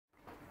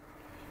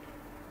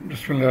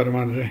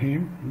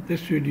Bismillahirrahmanirrahim.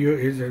 This video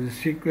is a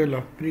sequel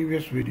of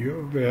previous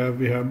video where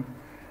we have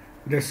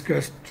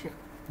discussed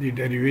the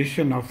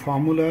derivation of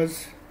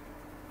formulas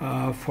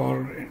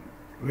for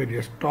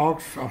various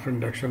torques of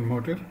induction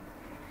motor,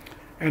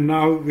 and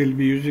now we'll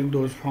be using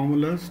those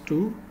formulas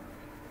to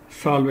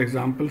solve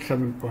example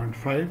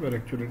 7.5 or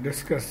actually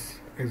discuss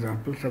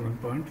example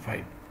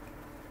 7.5.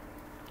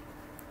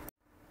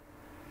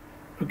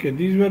 Okay,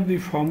 these were the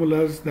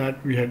formulas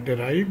that we had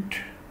derived,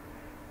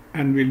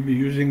 and we'll be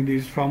using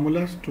these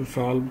formulas to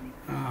solve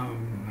a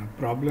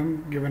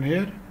problem given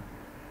here.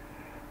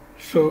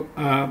 So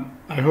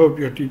I hope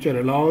your teacher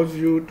allows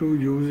you to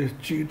use a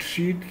cheat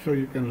sheet so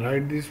you can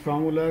write these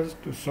formulas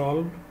to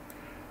solve,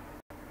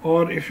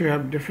 or if you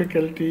have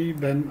difficulty,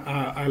 then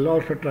I'll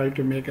also try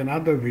to make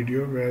another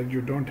video where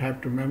you don't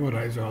have to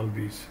memorize all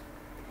these.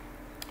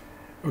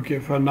 Okay,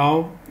 for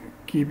now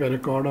keep a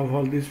record of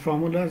all these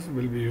formulas.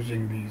 We'll be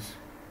using these.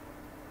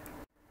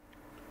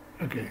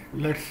 Okay,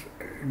 let's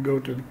go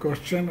to the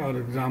question or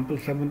example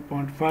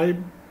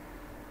 7.5.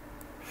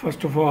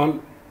 First of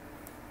all,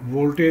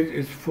 voltage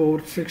is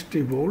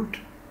 460 volt,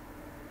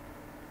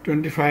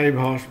 25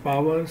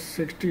 horsepower,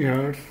 60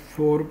 hertz,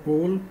 4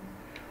 pole,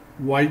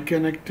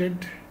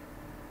 Y-connected,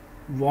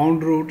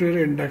 wound rotor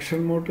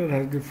induction motor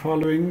has the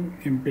following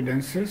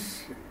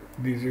impedances,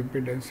 these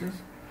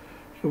impedances.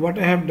 So what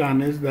I have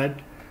done is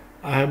that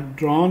I have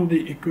drawn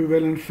the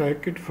equivalent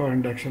circuit for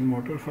induction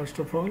motor. First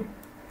of all,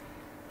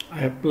 I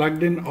have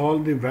plugged in all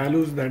the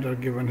values that are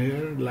given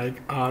here,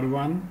 like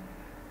R1,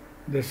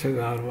 this is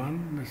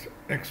R1, this is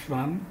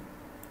X1,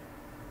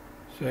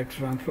 so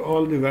X1, so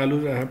all the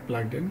values I have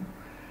plugged in.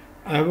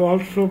 I have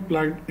also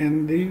plugged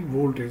in the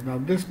voltage. Now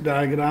this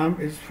diagram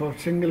is for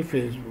single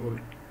phase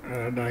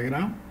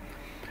diagram.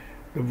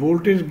 The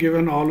voltage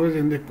given always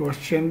in the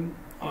question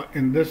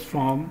in this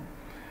form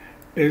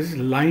is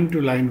line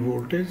to line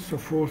voltage. So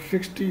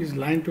 460 is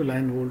line to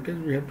line voltage.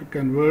 We have to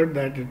convert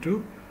that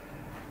into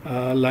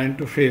line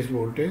to phase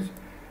voltage,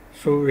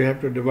 so we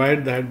have to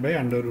divide that by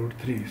under root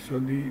 3. So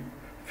the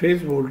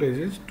phase voltage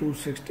is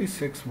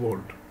 266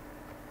 volt.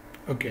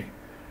 Okay,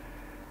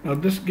 now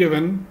this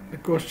given, the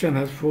question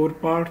has 4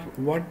 parts.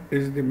 What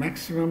is the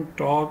maximum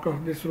torque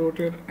of this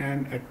rotor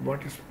and at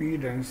what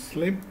speed and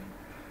slip?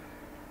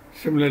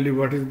 Similarly,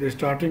 what is the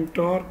starting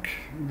torque?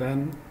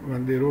 Then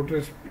when the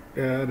rotor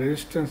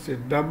resistance is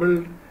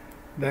doubled,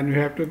 then you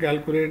have to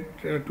calculate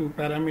 2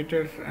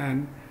 parameters,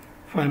 and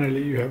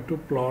finally you have to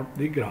plot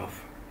the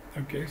graph.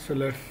 Okay, so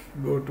let's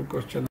go to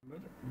question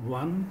number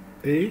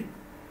 1a.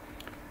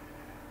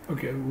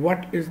 Okay,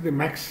 what is the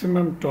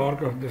maximum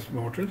torque of this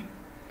motor?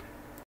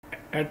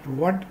 At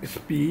what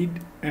speed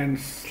and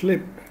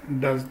slip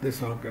does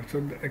this occur?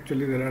 So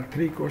actually there are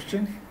 3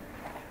 questions.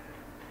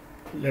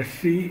 Let's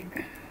see.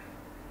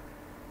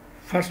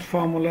 First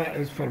formula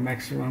is for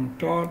maximum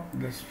torque.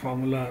 This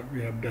formula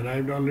we have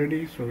derived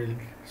already, so we'll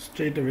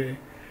straight away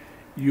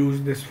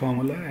use this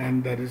formula,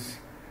 and there is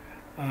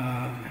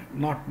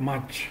not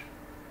much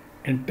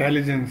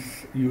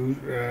intelligence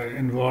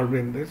involved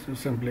in this. You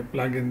simply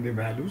plug in the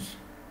values.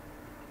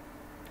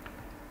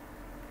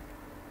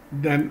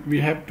 Then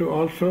we have to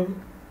also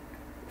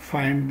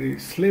find the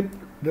slip.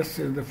 This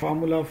is the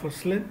formula for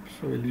slip,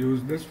 so we'll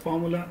use this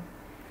formula.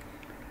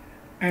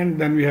 And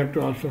then we have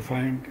to also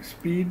find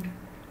speed.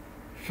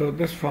 So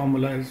this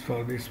formula is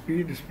for the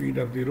speed. Speed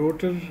of the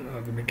rotor,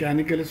 or the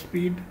mechanical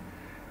speed,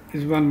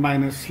 is 1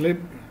 minus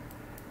slip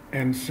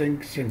and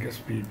sync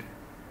speed,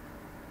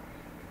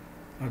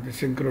 or the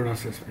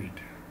synchronous speed.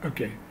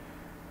 Okay.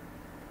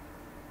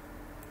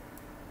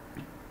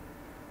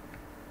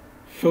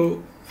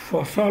 So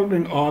for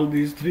solving all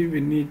these 3, we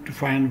need to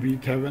find V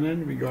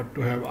Thevenin. We got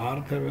to have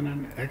R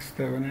Thevenin, X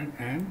Thevenin,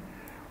 and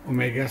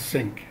omega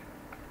sync.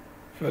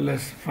 So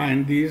let's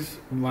find these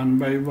one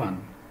by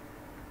one.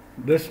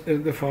 This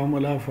is the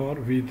formula for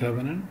V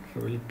Thevenin.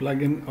 So we'll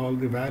plug in all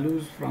the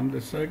values from the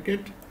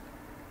circuit.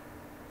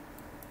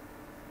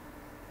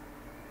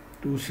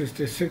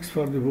 266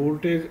 for the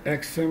voltage,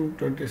 XM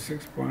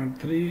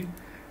 26.3,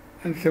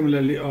 and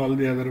similarly all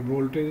the other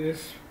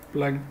voltages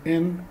plugged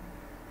in,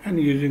 and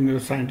using your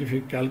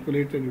scientific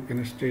calculator you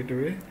can straight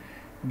away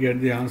get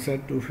the answer,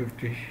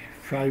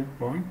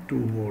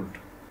 255.2 volt.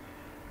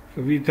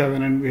 So V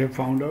Thevenin we have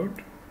found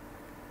out.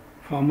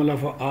 Formula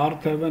for R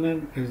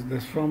Thevenin is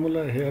this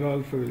formula. Here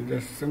also we'll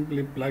just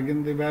simply plug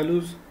in the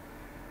values.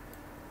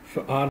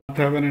 So R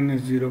Thevenin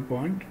is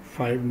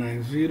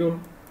 0.590.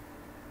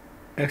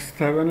 X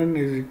Thevenin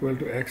is equal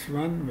to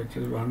X1, which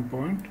is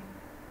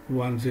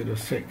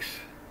 1.106.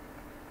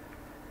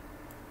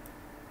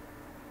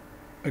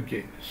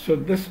 Okay, so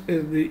this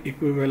is the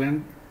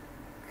equivalent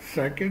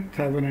circuit,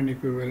 Thevenin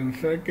equivalent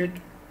circuit,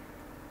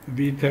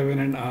 V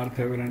Thevenin, R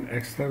Thevenin,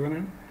 X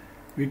Thevenin.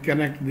 We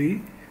connect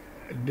the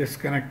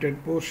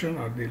disconnected portion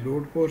or the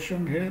load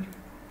portion here.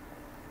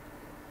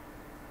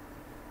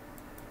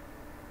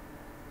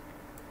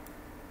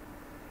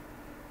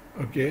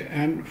 Okay,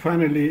 and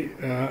finally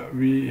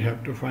we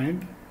have to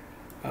find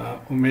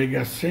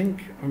omega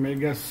sync.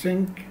 Omega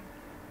sync,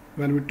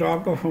 when we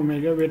talk of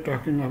omega, we are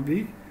talking of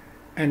the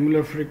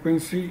angular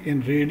frequency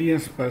in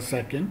radians per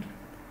second,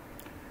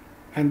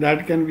 and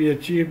that can be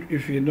achieved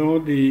if you know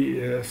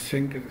the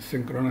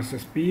synchronous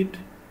speed,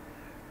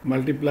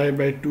 multiply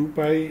by 2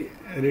 pi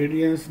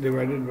radians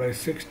divided by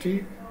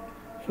 60.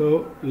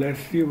 So let's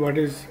see what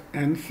is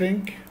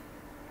n-sync.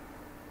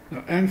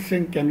 Now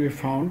n-sync can be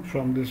found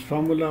from this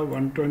formula,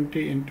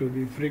 120 into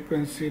the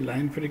frequency,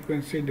 line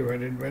frequency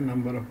divided by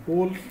number of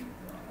poles,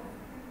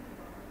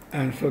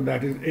 and so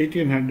that is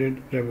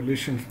 1800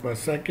 revolutions per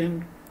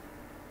second.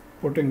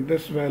 Putting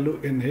this value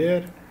in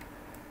here,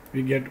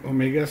 we get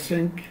omega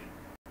sync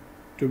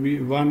to be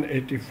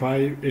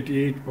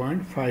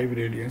 188.5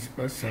 radians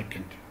per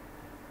second.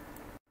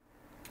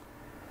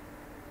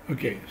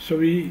 Okay, so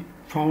we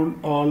found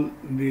all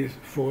these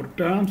 4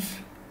 terms.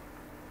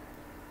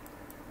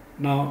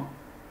 Now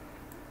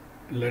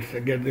let's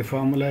get the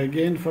formula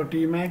again for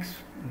Tmax.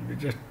 We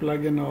just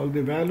plug in all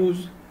the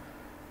values.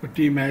 So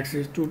Tmax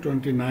is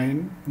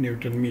 229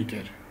 Newton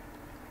meter.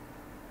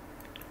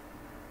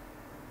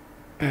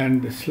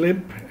 And the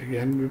slip,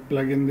 again we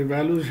plug in the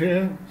values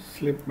here.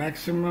 Slip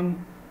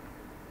maximum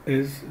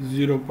is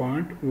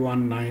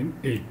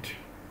 0.198.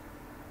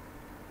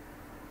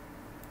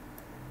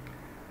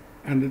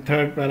 And the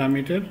third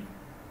parameter,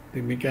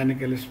 the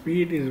mechanical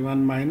speed, is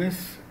 1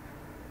 minus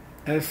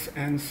S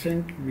and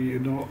sync. We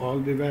know all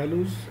the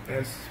values.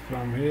 S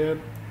from here,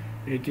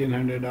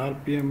 1800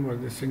 RPM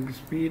was the sync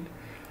speed.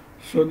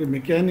 So the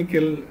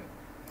mechanical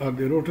or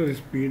the rotor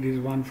speed is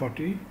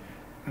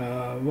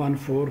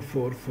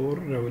 1444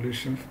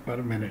 revolutions per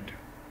minute.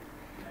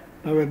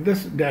 Now with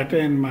this data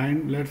in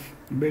mind, let's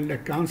build a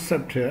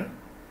concept here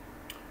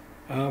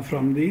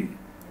from the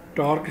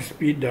torque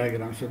speed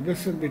diagram. So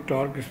this is the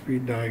torque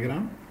speed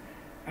diagram,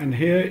 and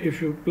here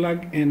if you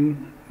plug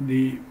in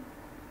these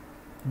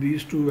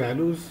 2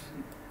 values,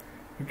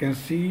 you can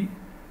see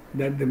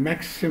that the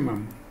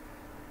maximum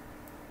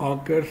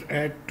occurs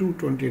at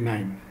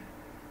 229.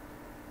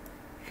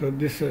 So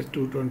this is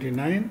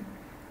 229,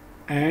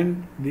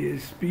 and the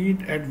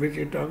speed at which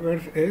it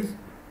occurs is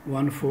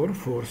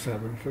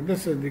 1447. So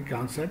this is the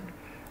concept.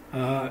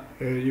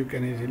 You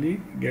can easily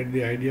get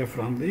the idea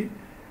from the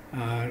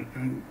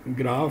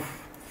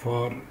graph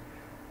for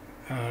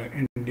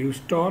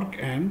induced torque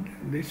and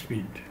the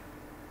speed.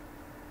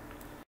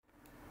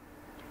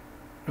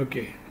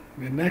 Okay,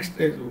 the next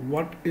is,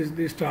 what is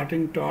the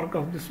starting torque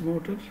of this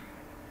motor?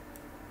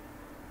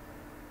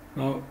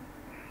 Now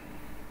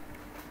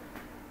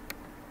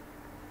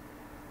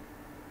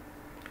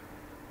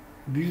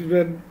these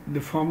were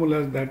the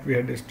formulas that we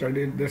had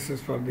studied. This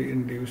is for the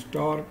induced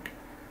torque,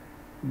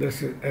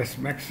 this is S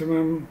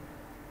maximum,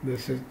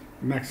 this is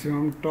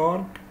maximum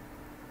torque,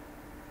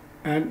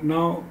 and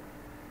now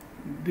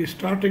the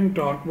starting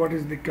torque. What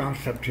is the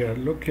concept here?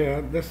 Look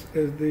here, this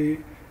is the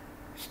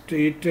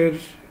stator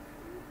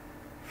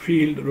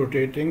field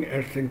rotating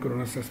at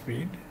synchronous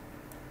speed.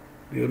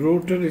 The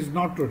rotor is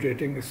not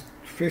rotating, it's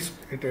fixed,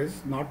 it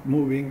is not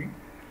moving,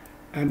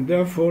 and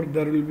therefore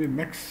there will be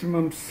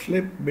maximum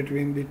slip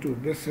between the two.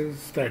 This is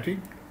static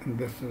and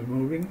this is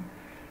moving,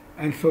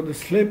 and so the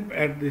slip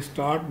at the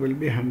start will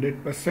be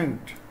 100%,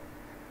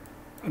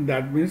 and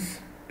that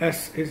means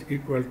S is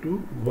equal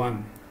to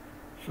 1.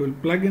 So we'll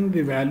plug in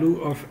the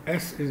value of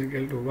S is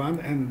equal to 1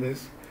 and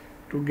this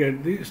to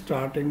get the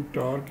starting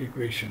torque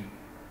equation.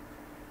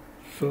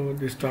 So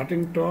the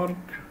starting torque,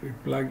 we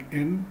plug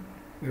in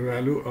the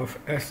value of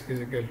S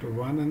is equal to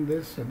 1 and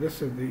this. So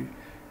this is the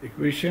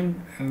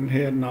equation, and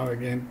here now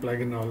again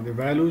plug in all the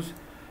values.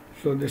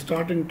 So the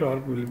starting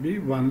torque will be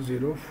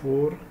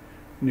 104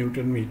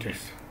 Newton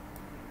meters.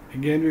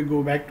 Again we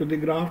go back to the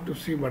graph to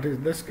see what is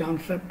this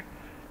concept.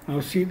 Now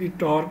see the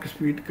torque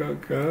speed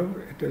curve,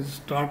 it is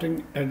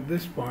starting at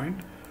this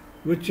point,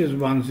 which is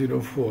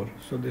 104.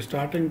 So the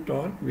starting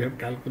torque we have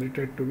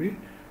calculated to be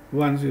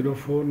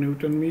 104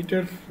 Newton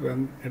meters.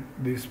 When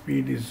the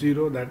speed is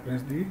 0, that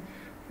means the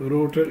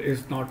rotor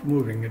is not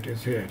moving, it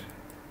is here.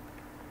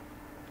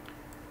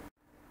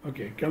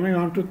 Okay, coming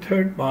on to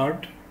third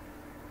part,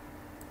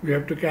 we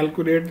have to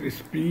calculate the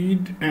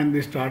speed and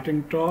the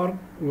starting torque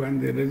when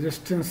the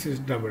resistance is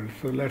doubled.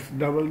 So let's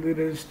double the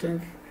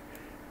resistance.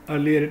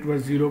 Earlier it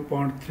was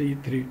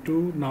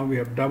 0.332, now we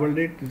have doubled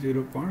it to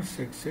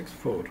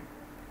 0.664.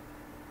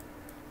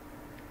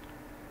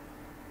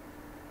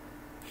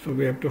 So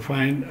we have to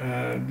find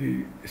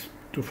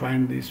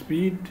the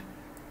speed.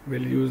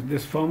 We'll use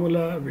this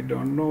formula. We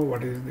don't know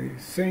what is the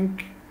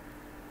slip.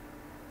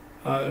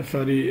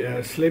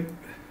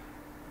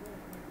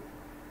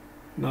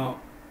 Now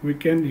we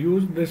can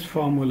use this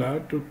formula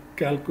to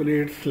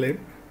calculate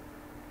slip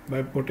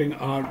by putting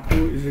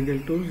R2 is equal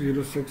to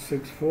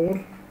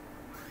 0.664.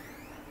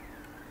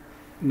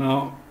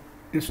 Now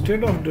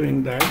instead of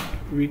doing that,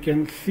 we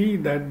can see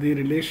that the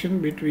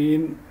relation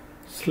between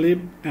slip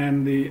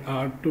and the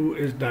R2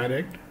 is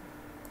direct.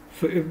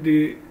 So if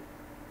the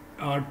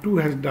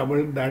R2 has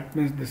doubled, that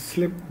means the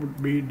slip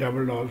would be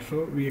doubled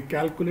also. We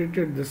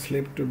calculated the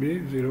slip to be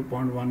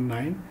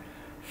 0.19,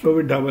 so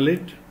we double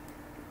it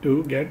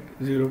to get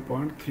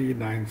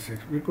 0.396.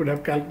 We could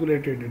have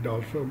calculated it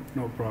also,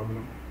 no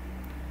problem.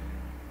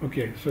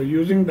 Okay, so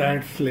using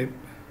that slip,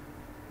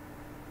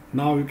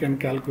 now we can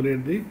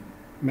calculate the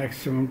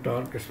maximum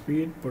torque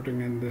speed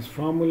putting in this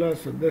formula.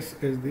 So this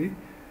is the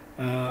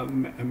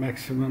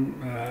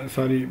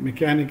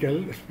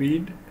mechanical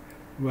speed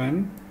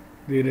when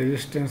the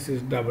resistance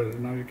is doubled.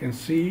 Now you can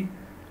see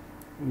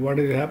what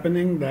is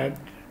happening, that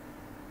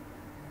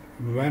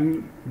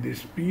when the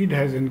speed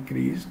has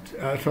increased,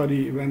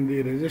 when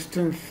the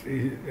resistance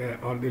is,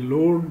 or the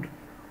load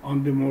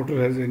on the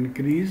motor has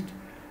increased,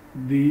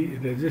 the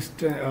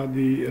resistance or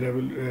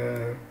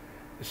the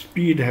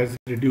speed has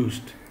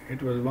reduced.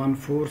 It was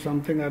 1.4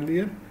 something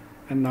earlier,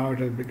 and now it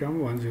has become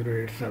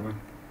 1.087.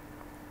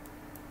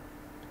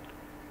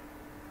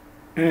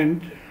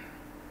 And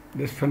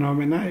this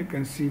phenomena you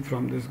can see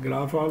from this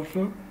graph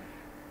also.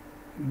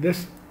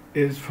 This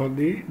is for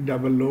the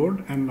double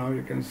load, and now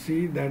you can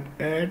see that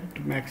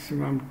at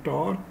maximum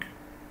torque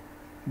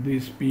the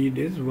speed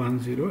is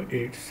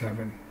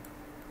 1.087.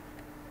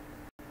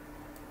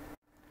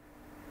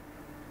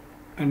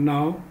 And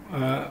now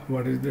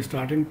what is the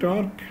starting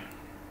torque?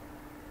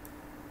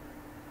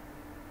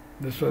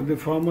 This was the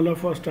formula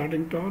for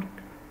starting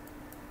torque.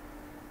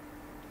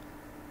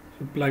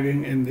 So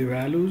plugging in the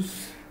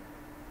values,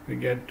 we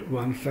get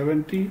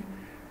 170,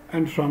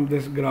 and from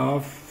this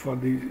graph for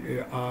the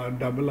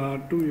double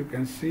R2 you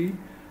can see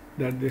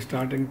that the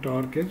starting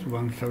torque is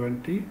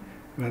 170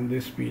 when the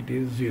speed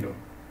is 0.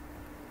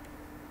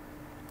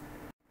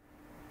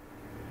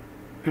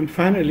 And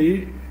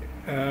finally,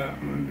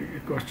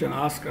 the question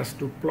asks us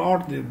to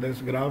plot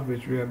this graph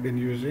which we have been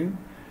using.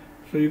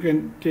 So you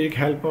can take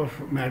help of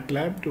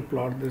MATLAB to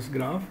plot this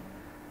graph.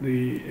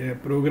 The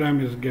program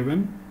is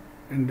given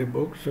in the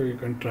book, so you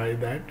can try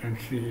that and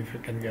see if you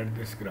can get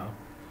this graph.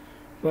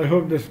 So I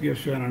hope this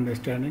gives you an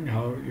understanding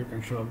how you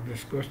can solve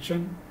this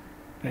question.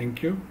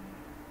 Thank you.